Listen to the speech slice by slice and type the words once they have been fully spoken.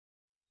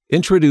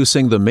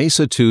Introducing the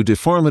Mesa 2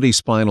 Deformity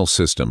Spinal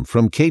System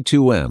from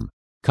K2M,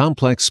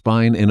 Complex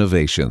Spine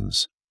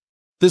Innovations.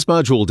 This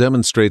module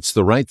demonstrates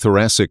the right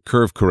thoracic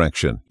curve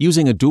correction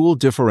using a dual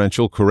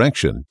differential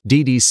correction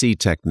 (DDC)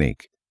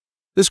 technique.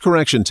 This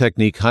correction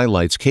technique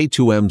highlights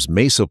K2M's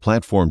Mesa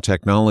platform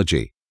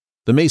technology.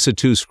 The Mesa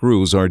 2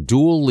 screws are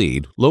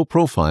dual-lead,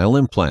 low-profile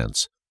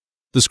implants.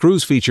 The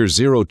screws feature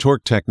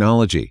zero-torque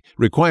technology,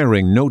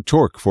 requiring no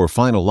torque for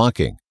final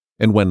locking,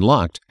 and when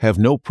locked, have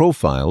no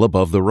profile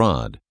above the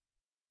rod.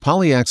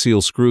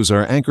 Polyaxial screws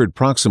are anchored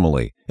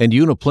proximally, and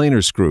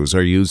uniplanar screws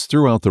are used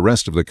throughout the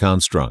rest of the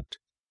construct.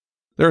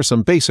 There are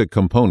some basic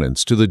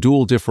components to the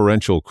dual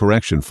differential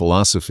correction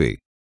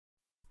philosophy.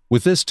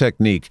 With this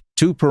technique,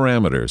 two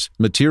parameters,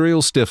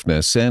 material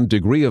stiffness and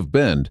degree of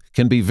bend,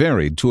 can be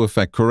varied to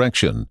effect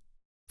correction.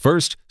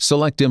 First,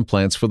 select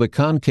implants for the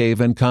concave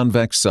and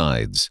convex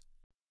sides.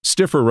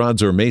 Stiffer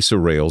rods or Mesa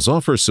rails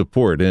offer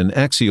support in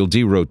axial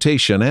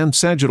derotation and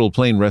sagittal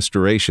plane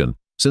restoration,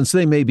 since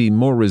they may be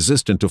more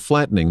resistant to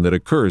flattening that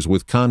occurs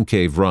with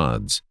concave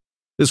rods.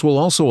 This will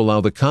also allow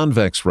the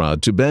convex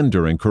rod to bend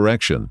during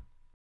correction.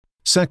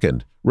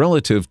 Second,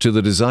 relative to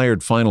the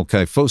desired final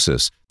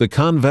kyphosis, the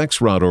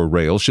convex rod or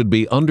rail should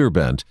be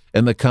underbent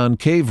and the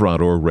concave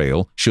rod or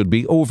rail should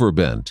be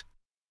overbent.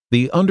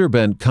 The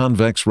underbent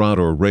convex rod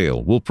or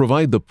rail will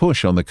provide the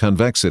push on the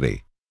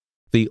convexity.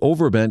 The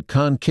overbent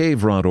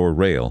concave rod or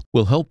rail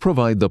will help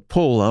provide the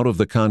pull out of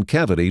the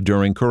concavity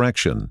during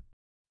correction.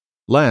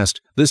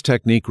 Last, this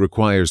technique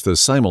requires the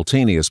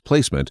simultaneous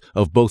placement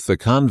of both the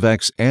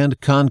convex and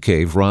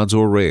concave rods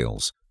or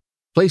rails.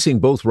 Placing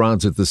both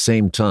rods at the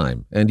same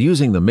time and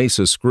using the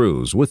Mesa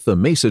screws with the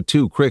Mesa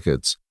 2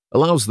 crickets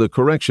allows the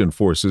correction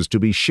forces to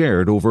be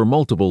shared over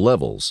multiple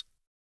levels.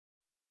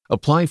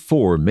 Apply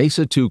 4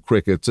 Mesa 2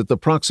 crickets at the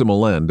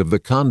proximal end of the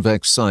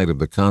convex side of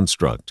the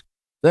construct.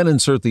 Then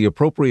insert the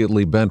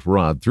appropriately bent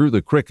rod through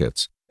the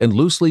crickets and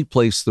loosely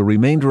place the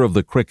remainder of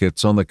the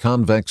crickets on the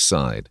convex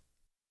side.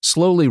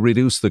 Slowly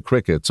reduce the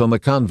crickets on the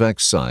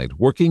convex side,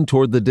 working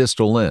toward the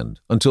distal end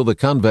until the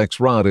convex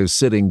rod is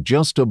sitting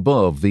just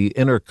above the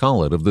inner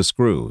collet of the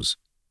screws.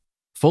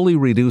 Fully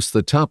reduce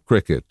the top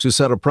cricket to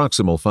set a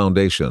proximal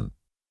foundation.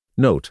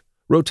 Note,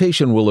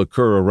 rotation will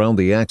occur around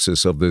the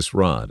axis of this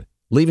rod.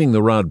 Leaving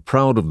the rod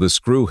proud of the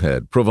screw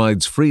head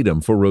provides freedom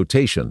for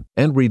rotation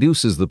and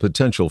reduces the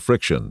potential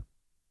friction.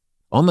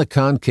 On the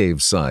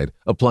concave side,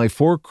 apply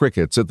 4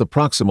 crickets at the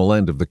proximal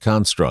end of the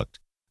construct.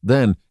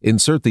 Then,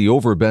 insert the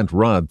overbent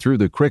rod through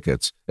the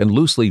crickets and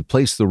loosely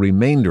place the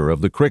remainder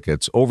of the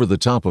crickets over the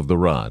top of the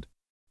rod.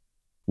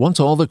 Once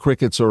all the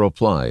crickets are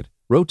applied,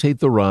 rotate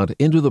the rod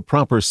into the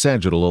proper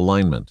sagittal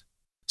alignment.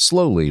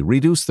 Slowly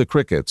reduce the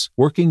crickets,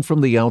 working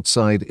from the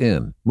outside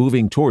in,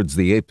 moving towards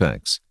the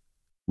apex.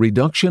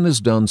 Reduction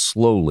is done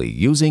slowly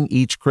using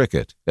each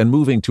cricket and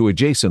moving to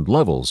adjacent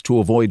levels to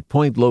avoid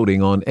point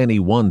loading on any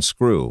one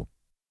screw.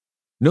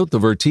 Note the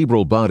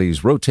vertebral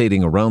bodies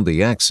rotating around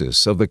the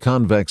axis of the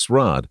convex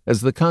rod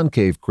as the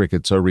concave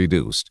crickets are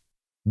reduced.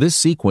 This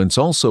sequence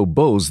also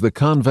bows the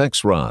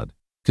convex rod.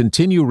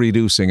 Continue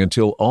reducing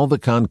until all the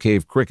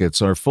concave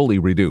crickets are fully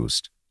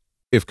reduced.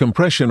 If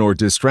compression or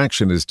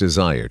distraction is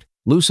desired,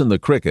 loosen the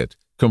cricket,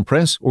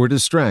 compress or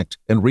distract,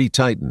 and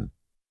retighten.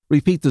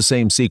 Repeat the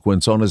same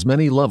sequence on as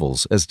many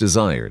levels as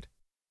desired.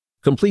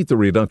 Complete the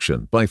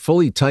reduction by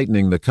fully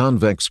tightening the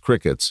convex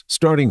crickets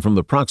starting from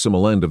the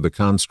proximal end of the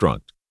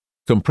construct.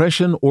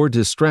 Compression or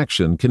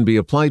distraction can be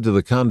applied to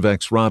the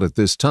convex rod at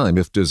this time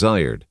if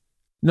desired.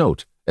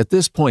 Note, at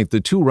this point the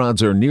two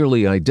rods are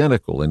nearly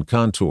identical in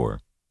contour.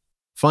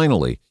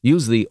 Finally,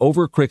 use the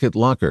over-cricket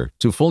locker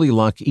to fully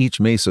lock each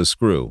Mesa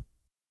screw.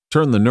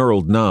 Turn the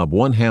knurled knob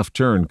 1/2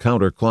 turn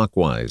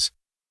counterclockwise.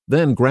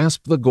 Then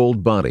grasp the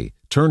gold body,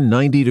 turn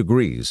 90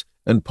 degrees,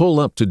 and pull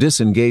up to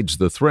disengage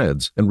the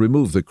threads and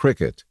remove the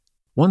cricket.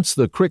 Once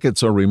the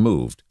crickets are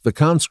removed, the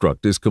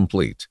construct is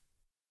complete.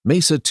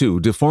 Mesa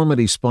 2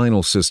 Deformity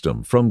Spinal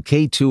System from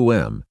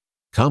K2M,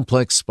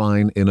 Complex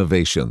Spine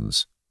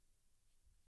Innovations.